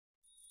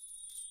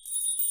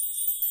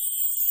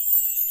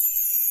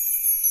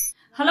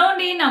Hello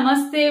అండి,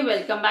 నమస్తే.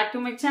 Welcome back to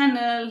my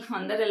channel.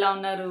 అందరు ఎలా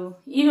ఉన్నారు?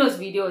 ఈ రోజు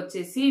వీడియో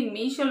వచ్చేసి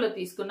మీషోలో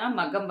తీసుకున్న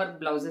మగ్గం వర్క్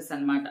బ్లౌజెస్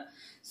అన్నమాట.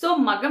 సో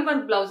మగ్గం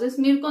వర్క్ బ్లౌజెస్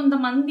మీరు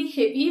కొంతమంది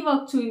హెవీ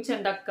వర్క్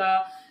చూపించండి అక్క,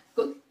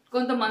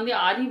 కొంతమంది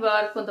ఆరి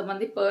వర్క్,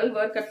 కొంతమంది పర్ల్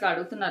వర్క్ అట్లా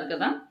అడుగుతున్నారు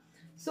కదా.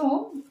 సో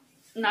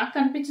నాకు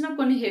కనిపించిన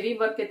కొన్ని హెవీ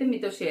వర్క్ అయితే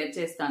మీతో షేర్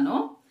చేస్తాను.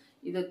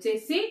 ఇది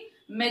వచ్చేసి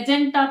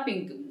మెజెంటా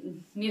పింక్.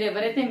 మీరు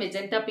ఎవరైతే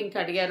మెజెంటా పింక్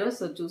అడిగారో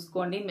సో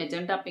చూసుకోండి.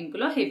 మెజెంటా పింక్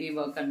లో హెవీ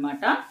వర్క్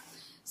అన్నమాట.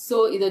 సో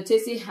ఇది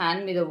వచ్చేసి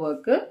హ్యాండ్ మీద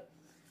వర్క్,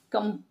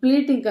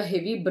 కంప్లీట్ ఇంకా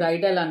హెవీ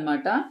బ్రైడల్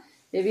అన్నమాట.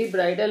 Heavy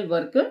bridal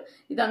work.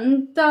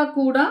 ఇదంతా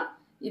కూడా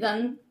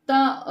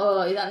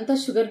ఇదంతా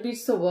షుగర్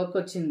బీడ్స్ తో వర్క్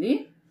వచ్చింది.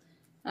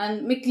 అండ్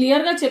మీకు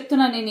క్లియర్ గా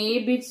చెప్తున్నా నేను ఏ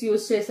బీడ్స్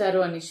యూజ్ చేశారు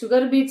అని.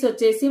 షుగర్ బీడ్స్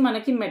వచ్చేసి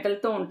మనకి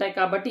మెటల్ తో ఉంటాయి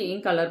కాబట్టి ఏం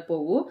కలర్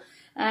పోవు.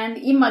 అండ్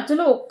ఈ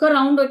మధ్యలో ఒక్క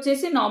రౌండ్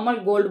వచ్చేసి నార్మల్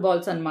గోల్డ్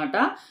బాల్స్ అన్నమాట.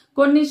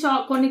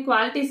 కొన్ని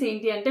క్వాలిటీస్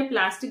ఏంటి అంటే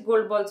ప్లాస్టిక్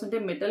గోల్డ్ బాల్స్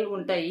ఉంటాయి, మెటల్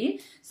ఉంటాయి.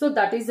 So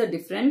that is the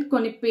different.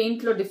 కొన్ని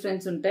పెయింట్ లో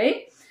డిఫరెన్స్ ఉంటాయి.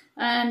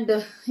 అండ్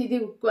ఇది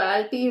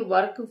క్వాలిటీ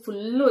వర్క్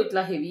ఫుల్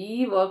ఇట్లా హెవీ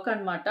వర్క్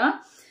అన్నమాట.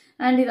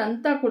 అండ్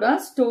ఇదంతా కూడా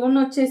స్టోన్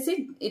వచ్చేసి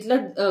ఇట్లా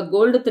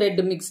గోల్డ్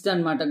థ్రెడ్ మిక్స్డ్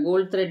అన్నమాట.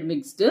 Gold thread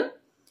mixed.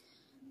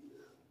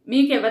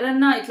 మీకు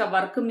ఎవరన్నా ఇట్లా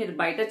వర్క్ మీరు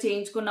బయట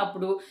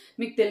చేయించుకున్నప్పుడు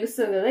మీకు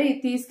తెలుస్తుంది కదా, ఇది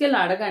తీసుకెళ్ళి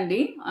అడగండి.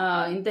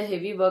 ఇంత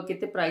హెవీ వర్క్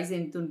అయితే ప్రైస్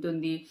ఎంత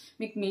ఉంటుంది,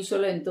 మీకు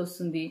మీషోలో ఎంత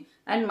వస్తుంది.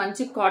 అండ్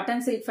మంచి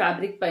కాటన్ సిల్క్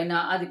ఫ్యాబ్రిక్ పైన,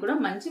 అది కూడా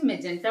మంచి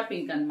మెజెంటా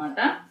పింక్ అన్నమాట.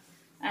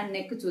 అండ్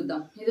నెక్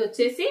చూద్దాం. ఇది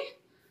వచ్చేసి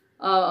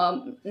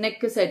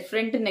నెక్ సైడ్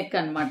ఫ్రంట్ నెక్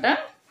అన్నమాట.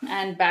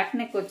 అండ్ బ్యాక్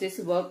నెక్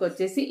వచ్చేసి వర్క్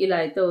వచ్చేసి ఇలా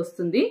అయితే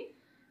వస్తుంది.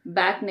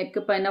 బ్యాక్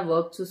నెక్ పైన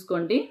వర్క్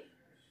చూసుకోండి.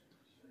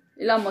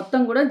 ఇలా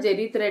మొత్తం కూడా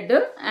జెరీ థ్రెడ్.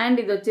 అండ్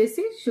ఇది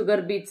వచ్చేసి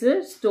షుగర్ బీట్స్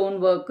స్టోన్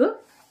వర్క్.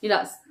 ఇలా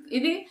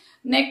ఇది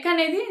నెక్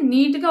అనేది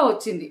నీట్ గా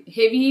వచ్చింది,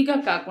 హెవీగా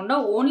కాకుండా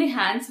ఓన్లీ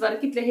హ్యాండ్స్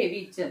వరకు ఇట్లా హెవీ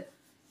ఇచ్చారు.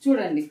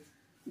 చూడండి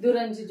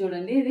దూరం నుంచి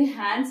చూడండి, ఇది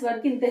హ్యాండ్స్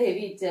వరకు ఇంత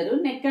హెవీ ఇచ్చారు.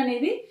 నెక్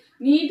అనేది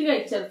నీట్ గా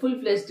ఇచ్చారు, ఫుల్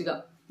ఫ్లెష్డ్ గా.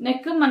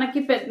 నెక్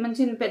మనకి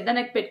మంచి పెద్ద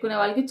నెక్ పెట్టుకునే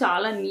వాళ్ళకి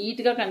చాలా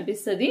నీట్ గా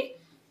కనిపిస్తుంది.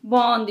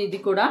 బాగుంది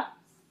ఇది కూడా.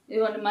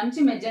 ఇదిగోండి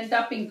మంచి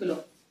మెజెంటా పింక్ లో.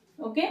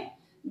 ఓకే,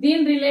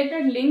 దీని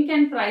related link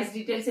and price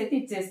details అయితే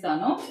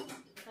ఇచ్చేస్తాను.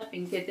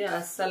 పింక్ అయితే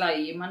అస్సలు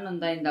ఏమన్నా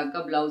ఉందా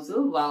ఇందాక బ్లౌజ్.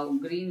 వావ్,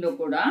 గ్రీన్ లో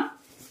కూడా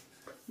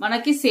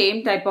మనకి సేమ్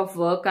టైప్ ఆఫ్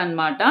వర్క్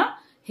అన్నమాట.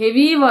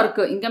 Heavy work.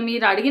 ఇంకా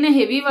మీరు అడిగిన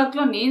హెవీ వర్క్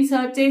లో నేను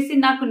సర్చ్ చేసి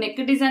నాకు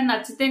నెక్ డిజైన్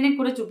నచ్చితేనే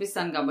కూడా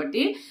చూపిస్తాను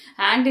కాబట్టి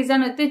హ్యాండ్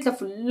డిజైన్ అయితే ఇట్లా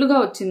ఫుల్ గా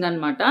వచ్చింది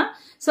అనమాట.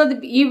 సో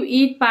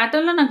ఈ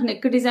ప్యాటర్న్ లో నాకు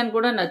నెక్ డిజైన్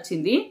కూడా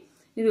నచ్చింది.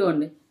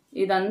 ఇదిగోండి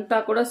ఇదంతా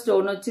కూడా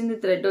స్టోన్ వచ్చింది,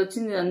 థ్రెడ్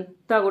వచ్చింది.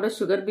 ఇదంతా కూడా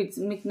షుగర్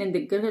బీట్స్. మీకు నేను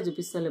దగ్గరగా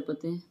చూపిస్తాను,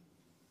 లేకపోతే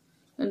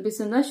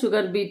కనిపిస్తుందా?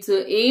 షుగర్ బీట్స్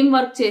ఏం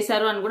వర్క్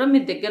చేశారు అని కూడా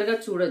మీరు దగ్గరగా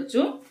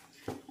చూడొచ్చు.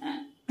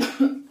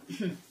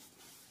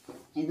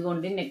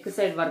 ఇదిగోండి నెక్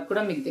సైడ్ వర్క్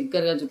కూడా మీకు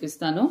దగ్గరగా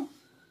చూపిస్తాను.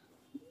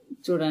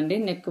 చూడండి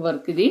నెక్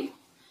వర్క్.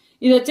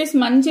 ఇది వచ్చేసి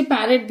మంచి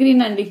ప్యారెట్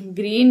గ్రీన్ అండి.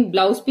 గ్రీన్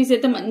బ్లౌజ్ పీస్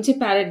అయితే మంచి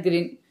ప్యారెట్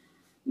గ్రీన్.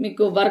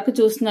 మీకు వర్క్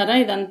చూస్తున్నారా?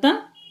 ఇదంతా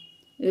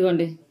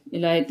ఇదిగోండి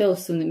ఇలా అయితే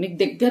వస్తుంది. మీకు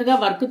దగ్గరగా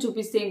వర్క్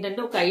చూపిస్తే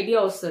ఏంటంటే ఒక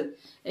ఐడియా వస్తుంది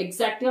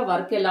ఎగ్జాక్ట్ గా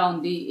వర్క్ ఎలా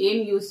ఉంది, ఏం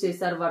యూజ్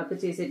చేశారు వర్క్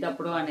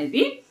చేసేటప్పుడు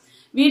అనేది.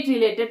 వీటి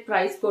రిలేటెడ్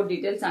ప్రైస్ కోడ్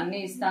డీటెయిల్స్ అన్ని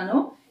ఇస్తాను.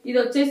 ఇది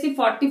వచ్చేసి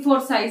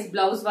 44 సైజ్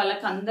బ్లౌజ్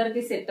వాళ్ళకి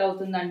అందరికి సెట్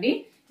అవుతుందండి.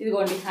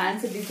 ఇదిగోండి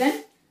hands design,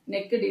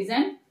 neck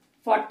design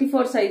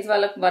 44 size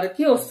వాళ్ళకి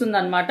వరకు వస్తుంది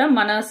అనమాట.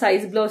 మన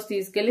సైజ్ బ్లౌజ్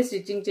తీసుకెళ్లి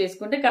స్టిచ్చింగ్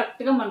చేసుకుంటే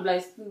కరెక్ట్ గా మన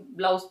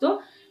బ్లౌజ్ తో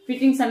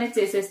ఫిట్టింగ్స్ అనేది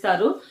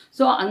చేసేస్తారు.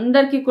 సో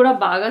అందరికి కూడా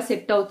బాగా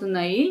సెట్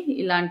అవుతున్నాయి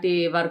ఇలాంటి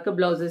వర్క్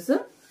బ్లౌజెస్.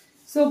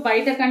 సో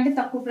బయట కంటే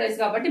తక్కువ ప్రైస్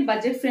కాబట్టి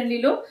బడ్జెట్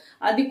ఫ్రెండ్లీలో,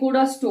 అది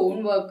కూడా స్టోన్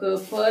వర్క్,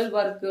 పర్ల్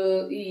వర్క్,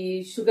 ఈ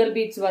షుగర్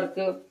బీట్స్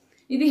వర్క్.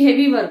 ఇది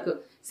హెవీ వర్క్.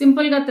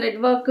 సింపుల్ గా థ్రెడ్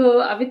వర్క్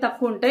అవి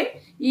తక్కువ ఉంటాయి.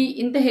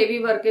 ఇంత హెవీ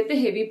వర్క్ అయితే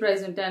హెవీ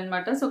ప్రైస్ ఉంటాయి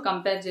అనమాట. సో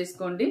కంపేర్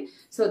చేసుకోండి.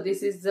 So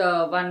this is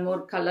one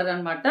more colour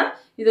అనమాట.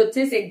 ఇది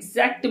వచ్చేసి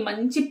ఎగ్జాక్ట్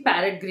మంచి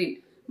ప్యారెట్ గ్రీన్,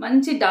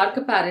 మంచి డార్క్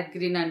ప్యారెట్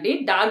గ్రీన్ అండి.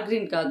 డార్క్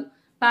గ్రీన్ కాదు,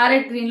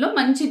 ప్యారెట్ గ్రీన్ లో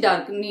మంచి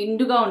డార్క్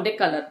నిండుగా ఉండే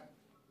colour.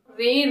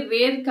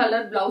 Rare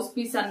colour blouse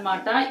piece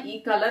అన్నమాట. ఈ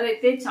కలర్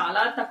అయితే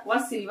చాలా తక్కువ.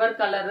 సిల్వర్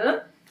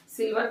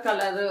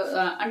కలర్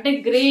అంటే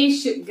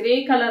గ్రే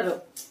కలర్.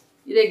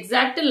 ఇది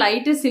ఎగ్జాక్ట్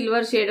లైట్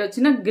సిల్వర్ షేడ్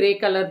వచ్చిన గ్రే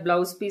కలర్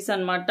బ్లౌజ్ పీస్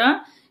అన్నమాట.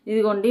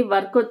 ఇదిగోండి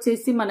వర్క్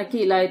వచ్చేసి మనకి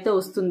ఇలా అయితే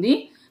వస్తుంది.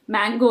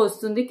 మ్యాంగో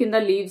వస్తుంది కింద,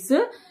 లీవ్స్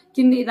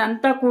కింద.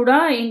 ఇదంతా కూడా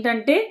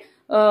ఏంటంటే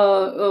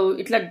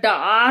ఇట్లా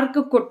డార్క్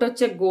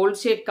కొట్టొచ్చే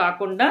గోల్డ్ షేడ్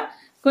కాకుండా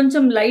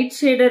కొంచెం లైట్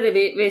షేడ్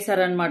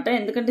వేశారనమాట.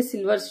 ఎందుకంటే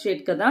సిల్వర్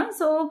షేడ్ కదా.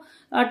 సో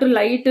అటు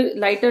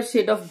లైటర్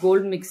షేడ్ ఆఫ్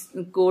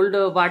గోల్డ్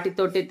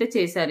వాటితోటి అయితే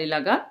చేశారు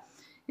ఇలాగా.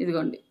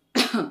 ఇదిగోండి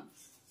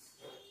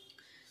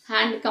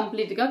హ్యాండ్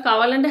కంప్లీట్ గా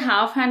కావాలంటే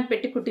హాఫ్ హ్యాండ్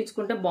పెట్టి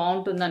కుట్టించుకుంటే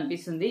బాగుంటుంది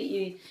అనిపిస్తుంది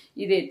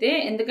ఇదైతే.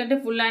 ఎందుకంటే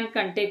ఫుల్ హ్యాండ్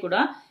కంటే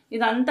కూడా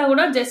ఇదంతా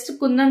కూడా జస్ట్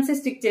కుందన్సే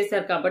స్టిక్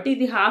చేశారు కాబట్టి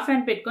ఇది హాఫ్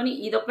హ్యాండ్ పెట్టుకొని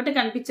ఇదొక్కటే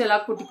కనిపించేలా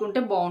కుట్టుకుంటే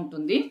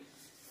బాగుంటుంది.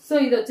 సో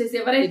ఇది వచ్చేసి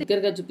ఎవరైతే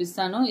దగ్గరగా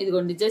చూపిస్తాను.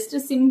 ఇదిగోండి జస్ట్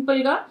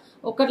సింపుల్ గా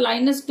ఒక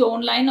లైన్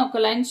స్టోన్ లైన్, ఒక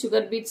లైన్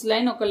షుగర్ బీట్స్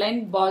లైన్, ఒక లైన్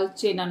బాల్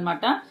చైన్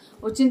అనమాట.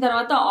 వచ్చిన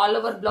తర్వాత ఆల్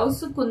ఓవర్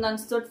బ్లౌజ్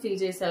కుందన్స్ తోటి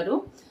ఫిల్ చేశారు.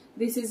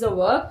 This is a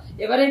work.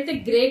 ఎవరైతే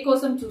గ్రే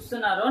కోసం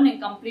చూస్తున్నారో నేను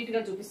కంప్లీట్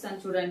గా చూపిస్తాను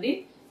చూడండి.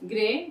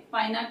 గ్రే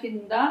పైన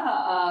కింద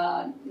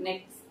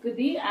neck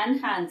the and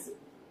hands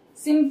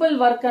simple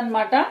work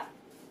అన్నమాట.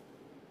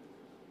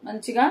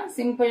 మంచిగా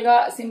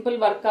సింపుల్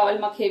వర్క్ కావాలి,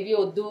 మాకు హెవీ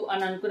వద్దు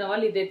అని అనుకునే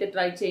వాళ్ళు ఇదైతే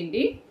ట్రై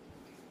చేయండి.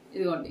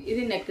 ఇదిగోండి,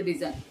 ఇది నెక్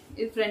డిజైన్,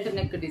 ఇది ఫ్రంట్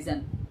నెక్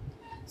డిజైన్.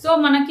 సో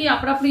మనకి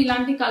అప్పుడప్పుడు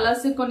ఇలాంటి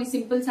కలర్స్ కొన్ని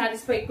సింపుల్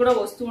శారీస్ పై కూడా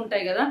వస్తూ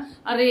ఉంటాయి కదా,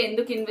 అరే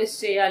ఎందుకు ఇన్వెస్ట్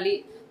చేయాలి,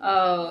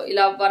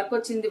 ఇలా వర్క్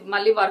వచ్చింది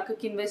మళ్ళీ వర్క్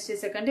కి ఇన్వెస్ట్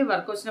చేసాకంటే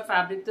వర్క్ వచ్చిన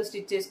ఫ్యాబ్రిక్ తో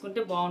స్టిచ్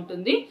చేసుకుంటే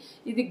బాగుంటుంది.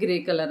 ఇది గ్రే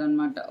కలర్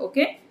అన్నమాట.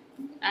 Okay,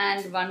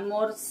 and one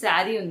more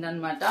sari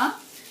ఉందన్నమాట.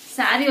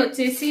 శారీ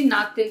వచ్చేసి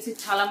నాకు తెలిసి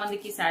చాలా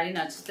మందికి ఈ శారీ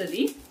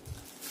నచ్చుతుంది.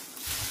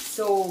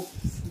 సో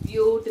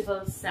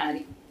బ్యూటిఫుల్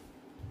శారీ,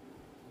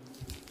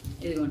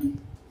 ఇదిగోండి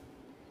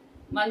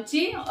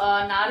మంచి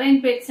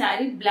నారాయణపేట్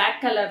శారీ, బ్లాక్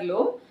కలర్ లో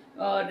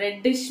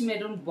reddish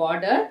maroon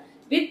border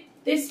with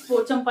this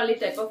Pochampally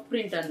type of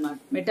print అన్నమాట.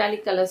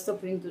 మెటాలిక్ కలర్స్ తో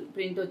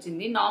ప్రింట్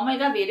వచ్చింది. నార్మల్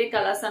గా వేరే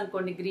కలర్స్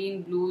అనుకోండి, గ్రీన్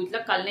బ్లూ ఇట్లా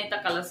కల్నేత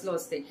కలర్స్ లో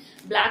వస్తాయి.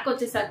 బ్లాక్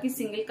వచ్చేసరికి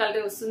సింగిల్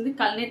కలర్ వస్తుంది,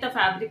 కల్నేత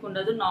ఫ్యాబ్రిక్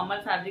ఉండదు,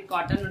 నార్మల్ ఫ్యాబ్రిక్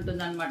కాటన్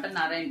ఉంటుంది అనమాట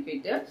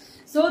నారాయణపేట్.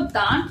 సో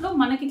దాంట్లో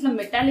మనకి ఇట్లా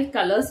మెటాలిక్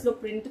కలర్స్ లో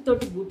ప్రింట్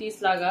తోటి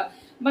బూటీస్ లాగా,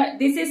 but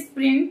this is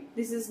print,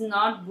 this is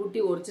not booty,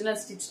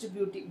 original stitched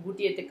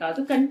బూటీ అయితే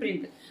కాదు, కానీ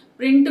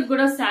ప్రింట్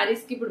కూడా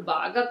శారీస్ కి ఇప్పుడు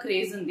బాగా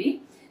క్రేజ్ ఉంది.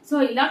 సో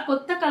ఇలా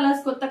కొత్త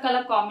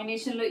కలర్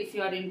కాంబినేషన్ లో if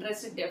you are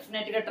interested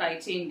definite గా ట్రై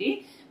చేయండి.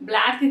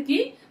 బ్లాక్ కి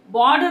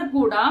బార్డర్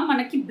కూడా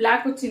మనకి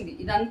బ్లాక్ వచ్చింది,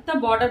 ఇదంతా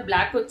బార్డర్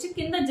బ్లాక్ వచ్చి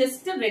కింద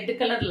జస్ట్ రెడ్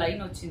కలర్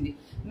లైన్ వచ్చింది,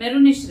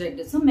 maroonish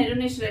red. So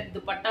maroonish red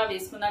dupatta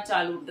వేసుకున్నా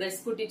చాలు, డ్రెస్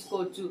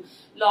కుట్టించుకోవచ్చు,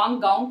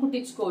 లాంగ్ గౌన్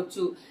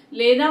కుట్టించుకోవచ్చు,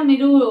 లేదా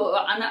మీరు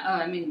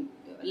ఐ మీన్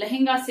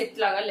లెహెంగా సెట్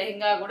లాగా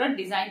లెహెంగా కూడా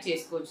డిజైన్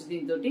చేసుకోవచ్చు.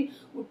 దీంతో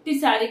ఉట్టి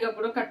శారీగా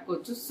కూడా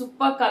కట్టుకోవచ్చు.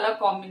 సూపర్ కలర్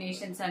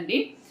కాంబినేషన్స్ అండి.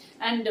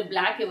 అండ్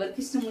బ్లాక్ ఎవరికి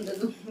ఇష్టం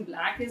ఉండదు,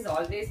 black is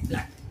always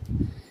black.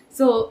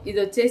 So ఇది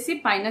వచ్చేసి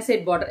పైన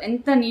సెట్ బార్డర్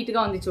ఎంత నీట్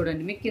గా ఉంది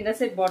చూడండి. మీకు కింద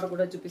సెట్ బార్డర్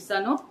కూడా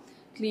చూపిస్తాను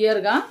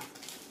క్లియర్ గా.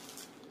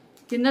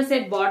 కింద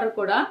సెట్ బార్డర్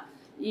కూడా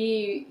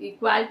ఈ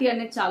క్వాలిటీ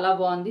అనేది చాలా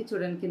బాగుంది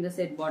చూడండి. కింద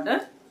సెట్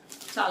బార్డర్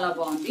చాలా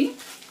బాగుంది.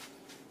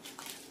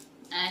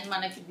 అండ్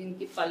మనకి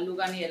దీనికి పళ్ళు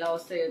కానీ ఎలా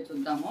వస్తాయో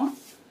చూద్దాము.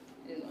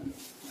 ఇదిగోండి,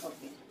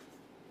 ఓకే,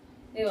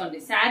 ఇదిగోండి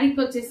శారీకి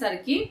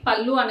వచ్చేసరికి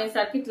పళ్ళు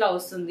అనేసరికి ఇట్లా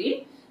వస్తుంది.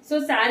 సో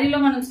శారీలో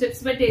మనం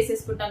స్టెప్స్ పెట్టి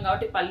వేసేసుకుంటాం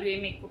కాబట్టి పళ్ళు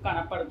ఏమి ఎక్కువ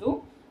కనపడదు,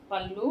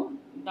 పళ్ళు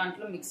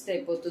దాంట్లో మిక్స్డ్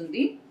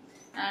అయిపోతుంది.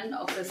 అండ్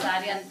ఒక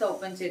శారీ అంతా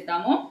ఓపెన్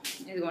చేద్దాము.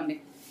 ఇదిగోండి,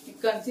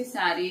 ఇక్కడ నుంచి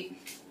శారీ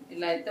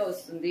ఇలా అయితే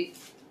వస్తుంది.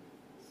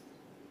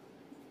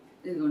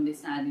 ఇదిగోండి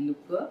శారీ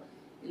లుక్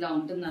ఇలా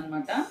ఉంటుంది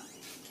అనమాట.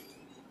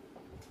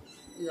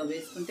 ఇలా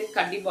వేసుకుంటే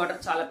కడ్డీ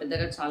బార్డర్ చాలా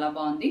పెద్దగా చాలా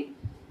బాగుంది.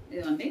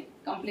 ఇదిగోండి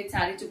కంప్లీట్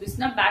శారీ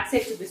చూపిస్తున్నా, బ్యాక్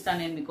సైడ్ చూపిస్తాను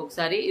నేను మీకు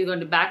ఒకసారి.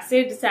 ఇదిగోండి బ్యాక్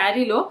సైడ్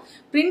శారీలో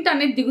ప్రింట్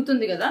అనేది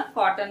దిగుతుంది కదా,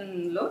 కాటన్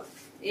లో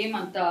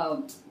ఏమంత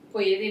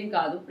పోయేదేం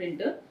కాదు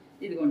ప్రింట్.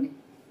 ఇదిగోండి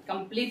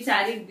కంప్లీట్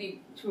శారీ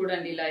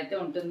చూడండి ఇలా అయితే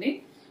ఉంటుంది.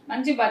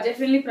 మంచి బడ్జెట్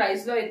ఫ్రెండ్లీ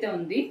ప్రైస్ లో అయితే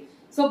ఉంది.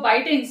 సో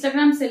బయట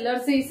ఇన్స్టాగ్రామ్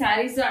సెల్లర్స్ ఈ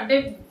శారీస్ అంటే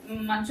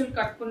మనుషులు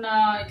కట్టుకున్న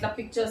ఇట్లా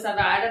పిక్చర్స్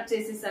అవి యాడప్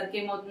చేసేసరికి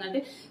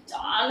ఏమవుతుందంటే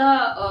చాలా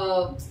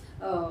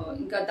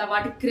ఇంకా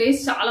వాటి క్రేజ్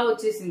చాలా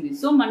వచ్చేసింది.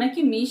 సో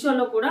మనకి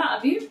మీషోలో కూడా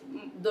అవి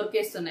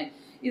దొరికేస్తున్నాయి.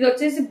 ఇది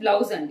వచ్చేసి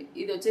బ్లౌజ్ అండి,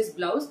 ఇది వచ్చేసి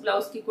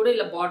బ్లౌజ్ కి కూడా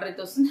ఇలా బార్డర్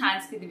అయితే వస్తుంది,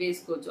 హ్యాండ్స్ కి ఇది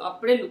వేసుకోవచ్చు,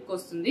 అప్పుడే లుక్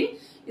వస్తుంది.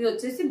 ఇది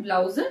వచ్చేసి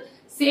బ్లౌజ్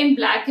సేమ్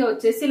బ్లాక్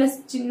వచ్చేసి ఇలా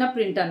చిన్న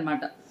ప్రింట్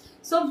అన్నమాట.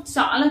 సో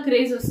చాలా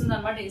క్రేజ్ వస్తుంది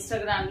అనమాట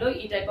ఇన్స్టాగ్రామ్ లో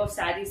ఈ టైప్ ఆఫ్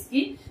శారీస్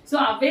కి. సో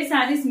అవే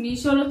శారీస్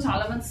మీషోలో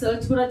చాలా మంది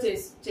సర్చ్ కూడా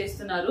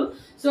చేస్తున్నారు.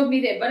 సో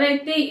మీరు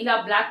ఎవరైతే ఇలా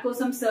బ్లాక్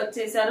కోసం సర్చ్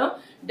చేశారో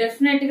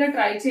డెఫినెట్ గా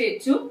ట్రై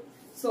చేయొచ్చు.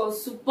 So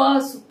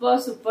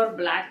super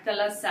black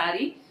colour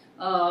sari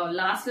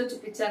last లో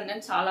చూపించాను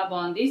నేను, చాలా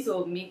బాగుంది. సో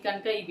మీకు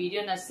కనుక ఈ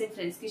వీడియో నచ్చితే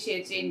ఫ్రెండ్స్ కి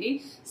షేర్ చేయండి.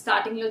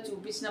 స్టార్టింగ్ లో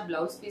చూపించిన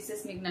బ్లౌజ్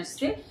పీసెస్ మీకు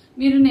నచ్చితే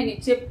మీరు నేను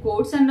ఇచ్చే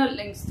codes and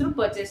links through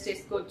purchase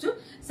చేసుకోవచ్చు.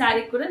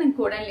 శారీకి కూడా నేను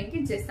కోడ్ అండ్ లింక్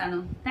ఇచ్చేస్తాను.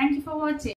 Thank you for watching.